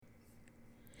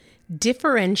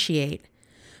differentiate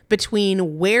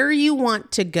between where you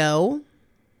want to go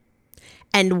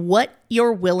and what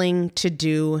you're willing to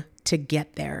do to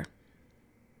get there.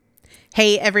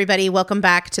 Hey, everybody. Welcome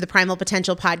back to the Primal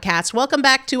Potential Podcast. Welcome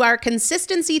back to our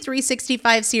Consistency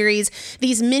 365 series,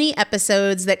 these mini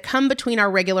episodes that come between our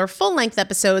regular full-length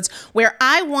episodes where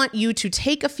I want you to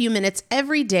take a few minutes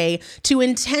every day to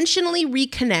intentionally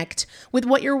reconnect with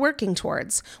what you're working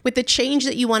towards, with the change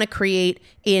that you want to create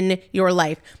in your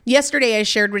life. Yesterday, I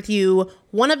shared with you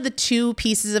one of the two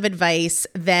pieces of advice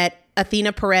that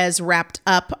Athena Perez wrapped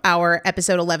up our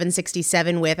episode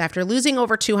 1167 with. After losing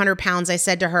over 200 pounds, I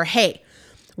said to her, hey,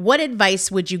 what advice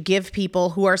would you give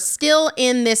people who are still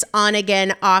in this on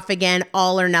again, off again,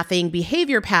 all or nothing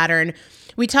behavior pattern?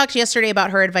 We talked yesterday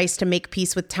about her advice to make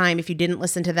peace with time. If you didn't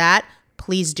listen to that,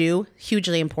 please do.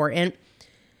 Hugely important.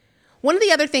 One of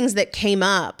the other things that came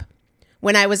up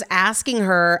when I was asking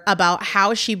her about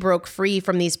how she broke free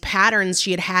from these patterns she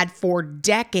had had for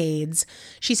decades,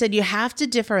 she said, you have to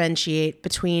differentiate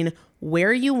between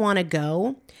where you want to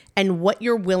go and what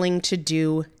you're willing to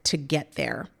do to get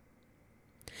there.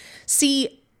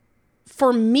 See,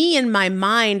 for me in my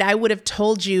mind, I would have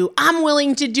told you, I'm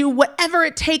willing to do whatever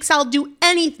it takes. I'll do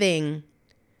anything.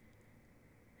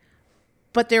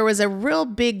 But there was a real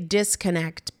big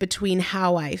disconnect between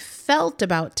how I felt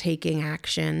about taking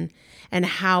action and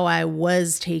how I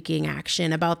was taking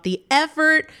action, about the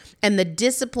effort and the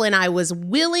discipline I was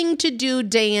willing to do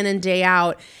day in and day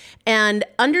out. And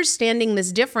understanding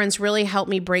this difference really helped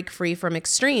me break free from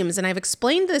extremes. And I've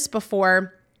explained this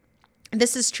before.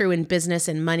 This is true in business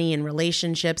and money and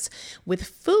relationships. With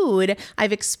food,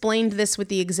 I've explained this with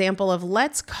the example of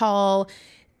let's call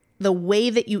the way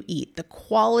that you eat, the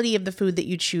quality of the food that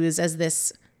you choose as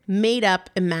this made up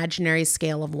imaginary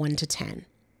scale of 1 to 10.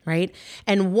 Right?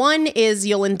 And 1 is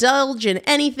you'll indulge in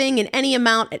anything in any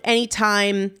amount at any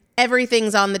time.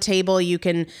 Everything's on the table. You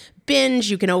can binge,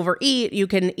 you can overeat, you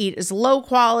can eat as low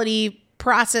quality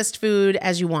processed food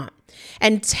as you want.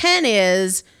 And 10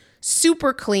 is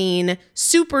super clean,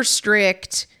 super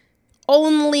strict,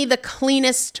 only the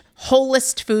cleanest,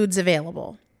 wholest foods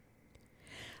available.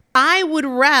 I would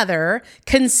rather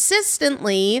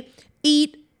consistently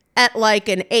eat at like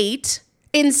an 8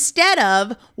 instead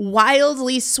of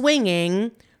wildly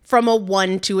swinging from a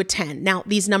 1 to a 10. Now,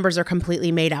 these numbers are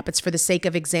completely made up. It's for the sake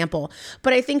of example.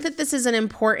 But I think that this is an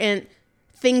important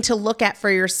thing to look at for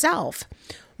yourself.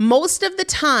 Most of the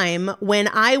time when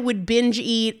I would binge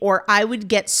eat or I would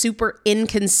get super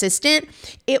inconsistent,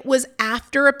 it was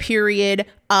after a period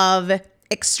of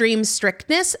extreme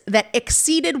strictness that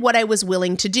exceeded what I was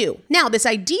willing to do. Now, this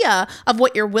idea of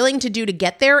what you're willing to do to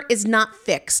get there is not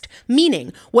fixed,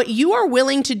 meaning what you are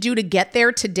willing to do to get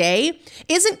there today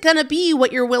isn't going to be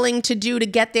what you're willing to do to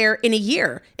get there in a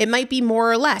year. It might be more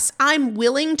or less. I'm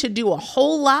willing to do a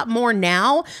whole lot more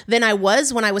now than I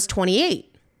was when I was 28.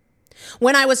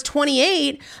 When I was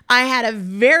 28, I had a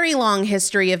very long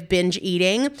history of binge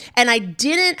eating, and I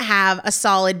didn't have a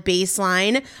solid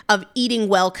baseline of eating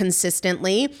well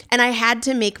consistently, and I had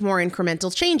to make more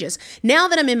incremental changes. Now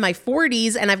that I'm in my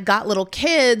 40s and I've got little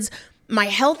kids, my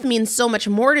health means so much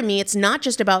more to me. It's not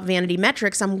just about vanity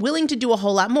metrics. I'm willing to do a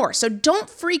whole lot more. So don't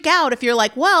freak out if you're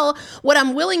like, well, what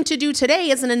I'm willing to do today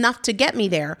isn't enough to get me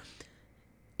there.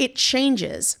 It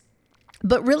changes.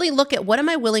 But really look at what am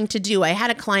I willing to do? I had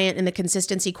a client in the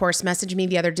consistency course message me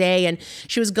the other day, and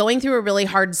she was going through a really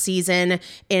hard season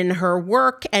in her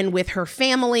work and with her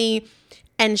family.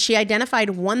 And she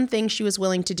identified one thing she was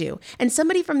willing to do. And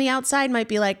somebody from the outside might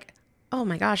be like, oh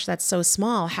my gosh, that's so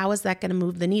small. How is that going to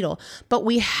move the needle? But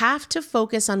we have to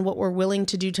focus on what we're willing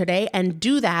to do today and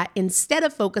do that instead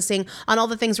of focusing on all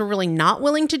the things we're really not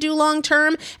willing to do long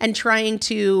term and trying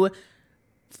to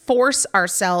force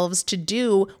ourselves to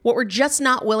do what we're just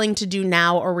not willing to do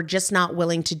now or we're just not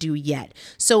willing to do yet.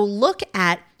 So look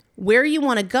at where you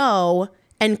want to go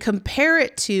and compare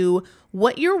it to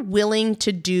what you're willing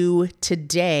to do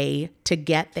today to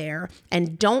get there.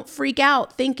 And don't freak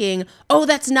out thinking, oh,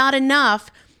 that's not enough.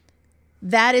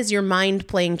 That is your mind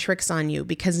playing tricks on you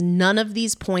because none of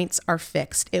these points are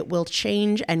fixed. It will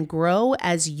change and grow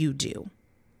as you do.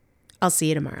 I'll see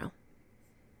you tomorrow.